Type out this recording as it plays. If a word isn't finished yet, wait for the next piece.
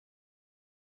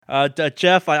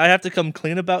Jeff, I have to come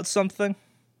clean about something.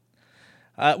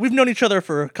 We've known each other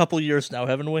for a couple years now,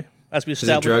 haven't we? As we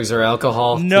established. Is it drugs or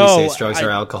alcohol? No. Please say it's drugs or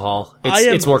alcohol.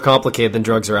 It's more complicated than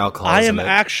drugs or alcohol, I isn't am it?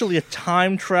 actually a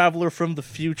time traveler from the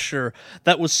future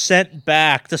that was sent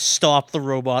back to stop the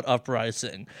robot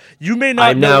uprising. You may not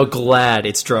I'm now glad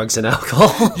it's drugs and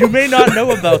alcohol. You may not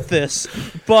know about this,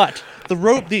 but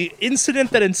the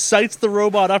incident that incites the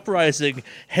robot uprising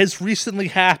has recently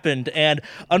happened, and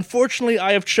unfortunately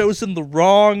I have chosen the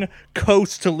wrong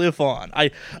coast to live on.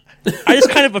 I just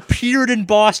kind of appeared in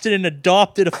Boston and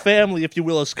adopted a family, if you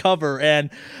will, as cover, and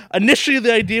initially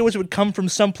the idea was it would come from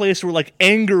someplace where, like,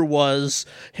 anger was.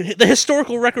 The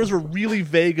historical records were really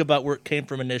vague about where it came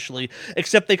from initially,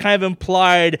 except they kind of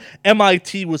implied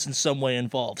MIT was in some way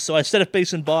involved. So I set it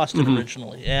based in Boston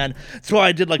originally, and that's why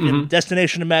I did, like,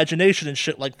 Destination Imagination and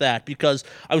shit like that, because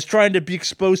I was trying to be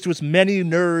exposed to as many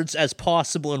nerds as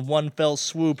possible in one fell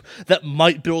swoop that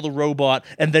might build a robot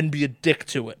and then be a dick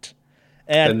to it.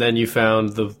 And then you found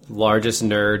the largest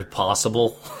nerd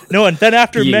possible. No, and then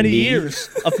after many years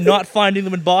of not finding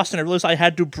them in Boston, I realized I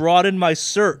had to broaden my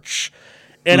search.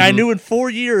 And I knew in 4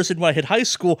 years when I hit high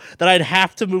school that I'd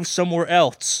have to move somewhere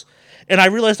else. And I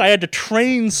realized I had to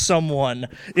train someone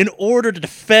in order to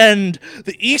defend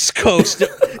the East Coast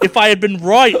if I had been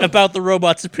right about the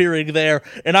robots appearing there,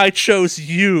 and I chose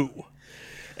you.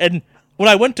 And when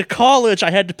I went to college,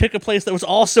 I had to pick a place that was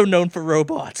also known for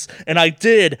robots, and I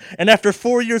did. And after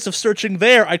 4 years of searching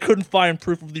there, I couldn't find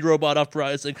proof of the robot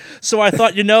uprising. So I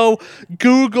thought,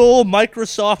 Google,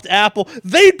 Microsoft, Apple,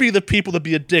 they'd be the people to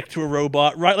be a dick to a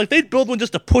robot, right? Like, they'd build one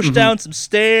just to push down some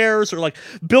stairs, or like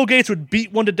Bill Gates would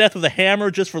beat one to death with a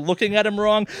hammer just for looking at him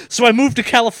wrong. So I moved to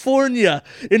California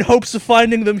in hopes of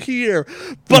finding them here.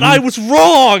 But I was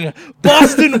wrong!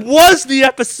 Boston was the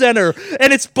epicenter,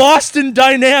 and it's Boston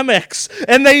Dynamics.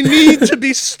 And they need to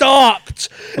be stopped.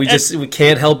 We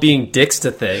can't help being dicks to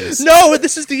things. No,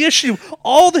 this is the issue.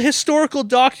 All the historical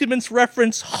documents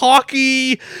reference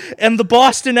hockey and the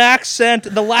Boston accent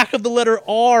and the lack of the letter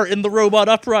R in the robot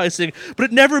uprising, but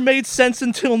it never made sense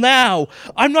until now.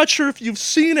 I'm not sure if you've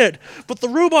seen it, but the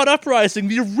robot uprising,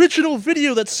 the original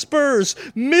video that spurs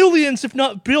millions, if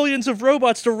not billions, of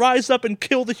robots to rise up and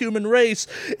kill the human race,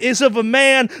 is of a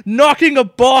man knocking a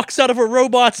box out of a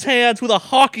robot's hands with a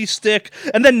hockey stick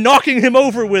and then knocking him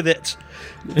over with it.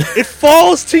 It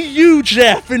falls to you,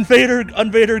 Jeff, Invader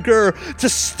Gur, to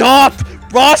stop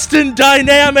Boston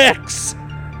Dynamics.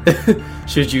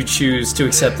 Should you choose to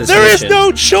accept this There mission. is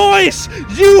no choice.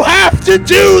 You have to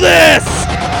do this.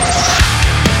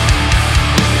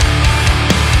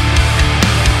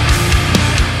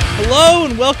 Hello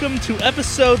and welcome to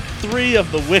episode 3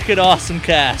 of the Wicked Awesome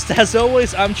Cast. As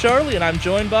always, I'm Charlie and I'm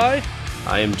joined by...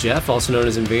 I am Jeff, also known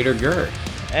as Invader Gur.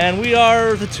 And we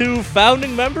are the 2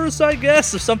 founding members, I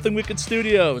guess, of Something Wicked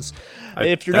Studios.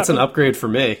 That's an upgrade for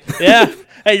me. Yeah.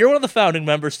 Hey, you're one of the founding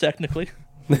members, technically.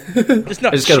 I just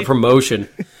got a promotion.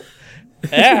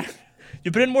 Yeah.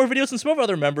 You've been in more videos than some of our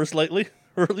other members lately,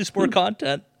 or at least more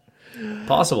content.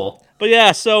 Possible. But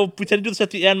yeah, so we tend to do this at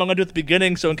the end. I'm going to do it at the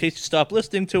beginning, so in case you stop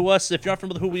listening to us, if you're not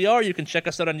familiar with who we are, you can check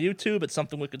us out on YouTube at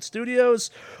Something Wicked Studios,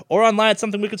 or online at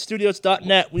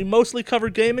somethingwickedstudios.net. We mostly cover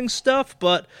gaming stuff,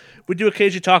 but we do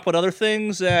occasionally talk about other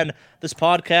things, and this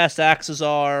podcast acts as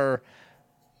our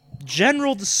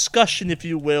general discussion, if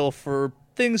you will, for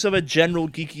things of a general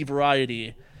geeky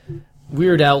variety.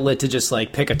 Weird outlet to just,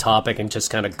 like, pick a topic and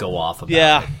just kind of go off about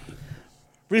Yeah. it.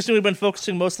 Recently, we've been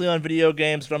focusing mostly on video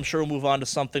games, but I'm sure we'll move on to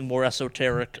something more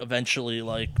esoteric eventually,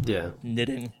 like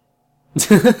knitting.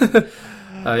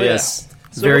 Yes.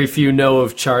 So, very few know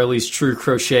of Charlie's true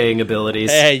crocheting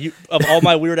abilities. Hey, of all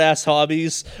my weird-ass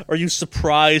hobbies, are you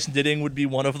surprised knitting would be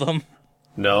one of them?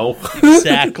 No.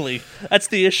 Exactly. That's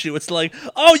the issue. It's like,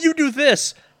 oh, you do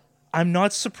this. I'm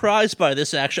not surprised by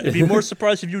this, actually. I'd be more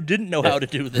surprised if you didn't know how to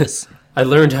do this. I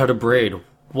learned how to braid.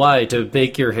 Why? To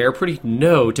make your hair pretty?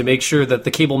 No, to make sure that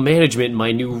the cable management in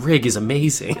my new rig is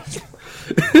amazing.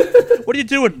 What are you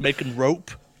doing? Making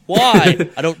rope? Why?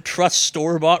 I don't trust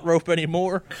store-bought rope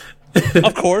anymore.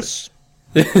 Of course.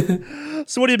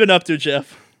 So what have you been up to,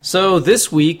 Jeff? So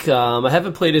this week, I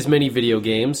haven't played as many video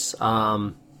games.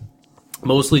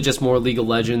 Mostly just more League of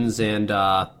Legends and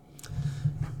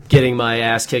getting my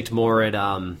ass kicked more at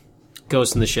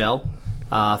Ghost in the Shell.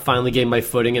 Finally getting my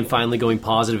footing and finally going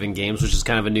positive in games, which is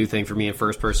kind of a new thing for me in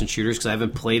first-person shooters because I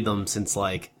haven't played them since,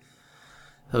 like,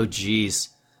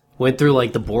 went through,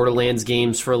 like, the Borderlands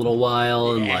games for a little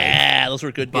while and, like, those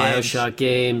were good games. BioShock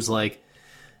games. Like,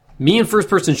 me and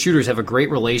first-person shooters have a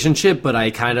great relationship, but I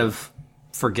kind of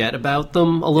forget about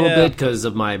them a little bit because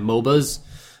of my MOBAs.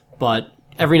 But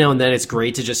every now and then it's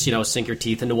great to just, sink your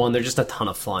teeth into one. They're just a ton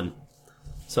of fun.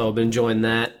 So I've been enjoying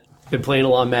that. Been playing a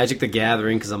lot of Magic the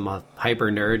Gathering because I'm a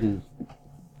hyper nerd and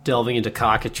delving into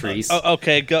cockatrice.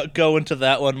 Okay, go into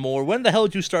that one more. When the hell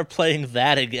did you start playing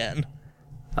that again?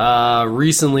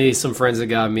 Recently, some friends have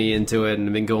got me into it, and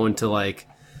I've been going to, like,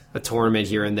 a tournament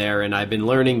here and there, and I've been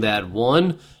learning that,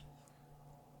 one,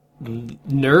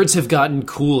 nerds have gotten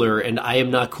cooler, and I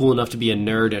am not cool enough to be a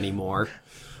nerd anymore.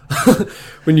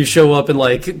 When you show up and,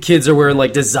 like, kids are wearing,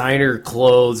 like, designer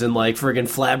clothes and, like, friggin'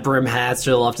 flat brim hats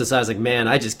still off the side. It's like, man,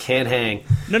 I just can't hang.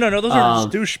 No, those are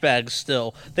douchebags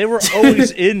still. They were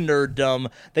always in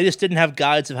nerddom. They just didn't have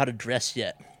guides of how to dress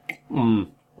yet.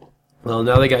 Well,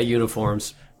 now they got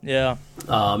uniforms. Yeah.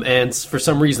 And for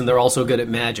some reason, they're also good at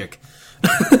Magic.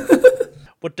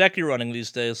 What deck are you running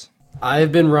these days?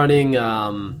 I've been running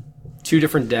 2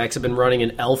 different decks. I've been running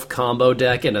an Elf combo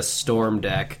deck and a Storm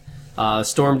deck.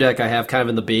 Storm deck I have kind of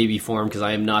in the baby form because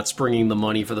I am not springing the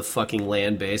money for the fucking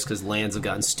land base because lands have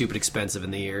gotten stupid expensive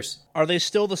in the years. Are they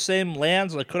still the same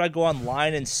lands? Like, could I go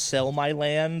online and sell my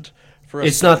land for?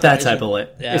 It's not that type of land.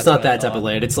 Yeah, it's not that type of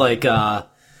land. It's like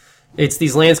it's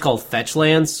these lands called fetch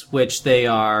lands, which they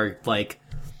are like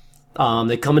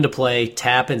they come into play,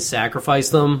 tap and sacrifice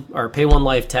them, or pay 1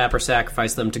 life, tap or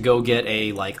sacrifice them to go get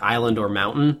a like island or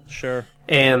mountain. Sure.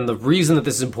 And the reason that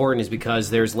this is important is because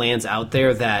there's lands out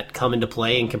there that come into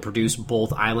play and can produce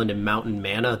both island and mountain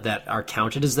mana that are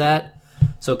counted as that.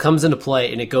 So it comes into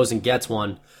play and it goes and gets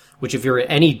one, which if you're in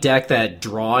any deck that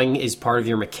drawing is part of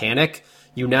your mechanic,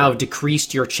 you now have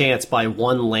decreased your chance by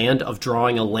 1 land of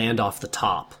drawing a land off the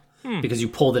top because you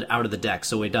pulled it out of the deck.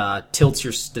 So it tilts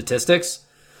your statistics.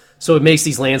 So it makes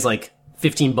these lands like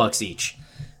 $15 each.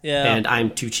 Yeah. And I'm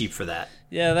too cheap for that.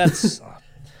 Yeah, that's...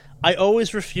 I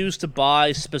always refused to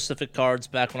buy specific cards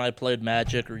back when I played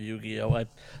Magic or Yu-Gi-Oh!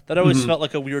 That always felt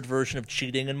like a weird version of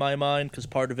cheating in my mind, because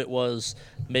part of it was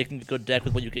making a good deck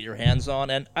with what you get your hands on.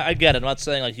 And I get it. I'm not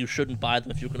saying like you shouldn't buy them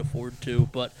if you can afford to,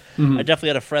 but I definitely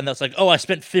had a friend that's like, oh, I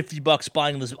spent $50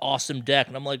 buying this awesome deck.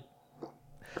 And I'm like,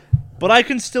 but I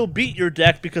can still beat your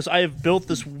deck because I have built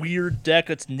this weird deck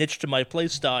that's niched to my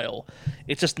playstyle.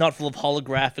 It's just not full of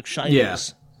holographic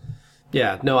shinies.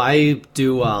 Yeah, no, I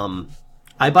do...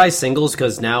 I buy singles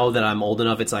because now that I'm old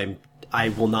enough, I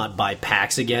will not buy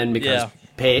packs again because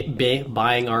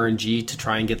buying RNG to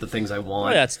try and get the things I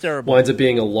want it's terrible. Winds up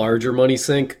being a larger money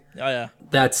sink. Oh, yeah.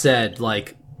 That said,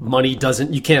 like, money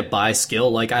doesn't... You can't buy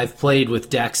skill. Like, I've played with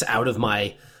decks out of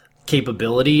my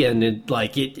capability, and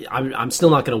I'm still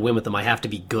not going to win with them. I have to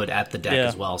be good at the deck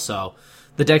as well. So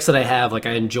the decks that I have, like,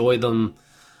 I enjoy them...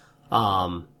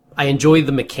 I enjoy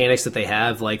the mechanics that they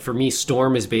have. Like, for me,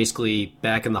 Storm is basically,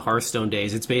 back in the Hearthstone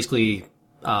days, it's basically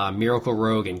Miracle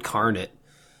Rogue Incarnate.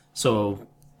 So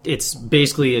it's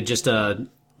basically just a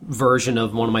version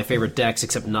of one of my favorite decks,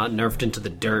 except not nerfed into the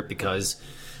dirt, because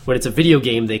when it's a video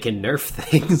game, they can nerf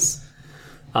things.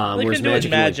 Whereas Magic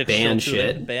can like ban shit.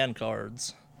 They can ban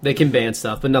cards. They can ban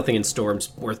stuff, but nothing in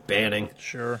Storm's worth banning.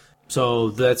 Sure. So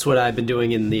that's what I've been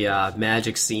doing in the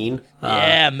Magic scene.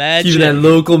 Magic. Keeping that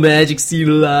local Magic scene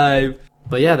alive.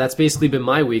 But yeah, that's basically been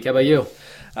my week. How about you?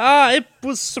 It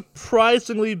was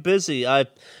surprisingly busy.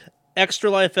 Extra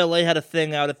Life LA had a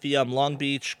thing out at the Long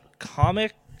Beach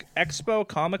Comic Expo,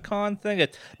 Comic-Con thing.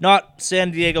 Not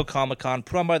San Diego Comic-Con,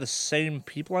 put on by the same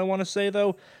people, I want to say,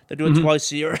 though. They do it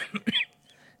twice a year.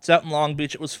 It's out in Long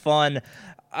Beach. It was fun.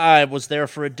 I was there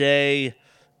for a day.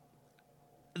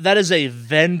 That is a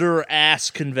vendor-ass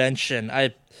convention.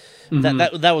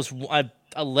 That was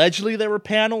allegedly there were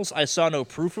panels. I saw no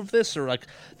proof of this, or like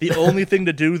the only thing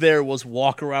to do there was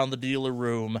walk around the dealer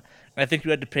room. And I think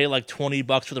you had to pay like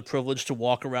 $20 for the privilege to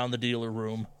walk around the dealer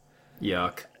room.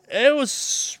 Yuck. It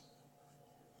was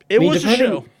a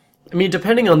show. I mean,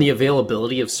 depending on the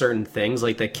availability of certain things,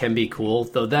 like that can be cool.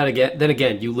 Though then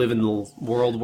again, you live in the world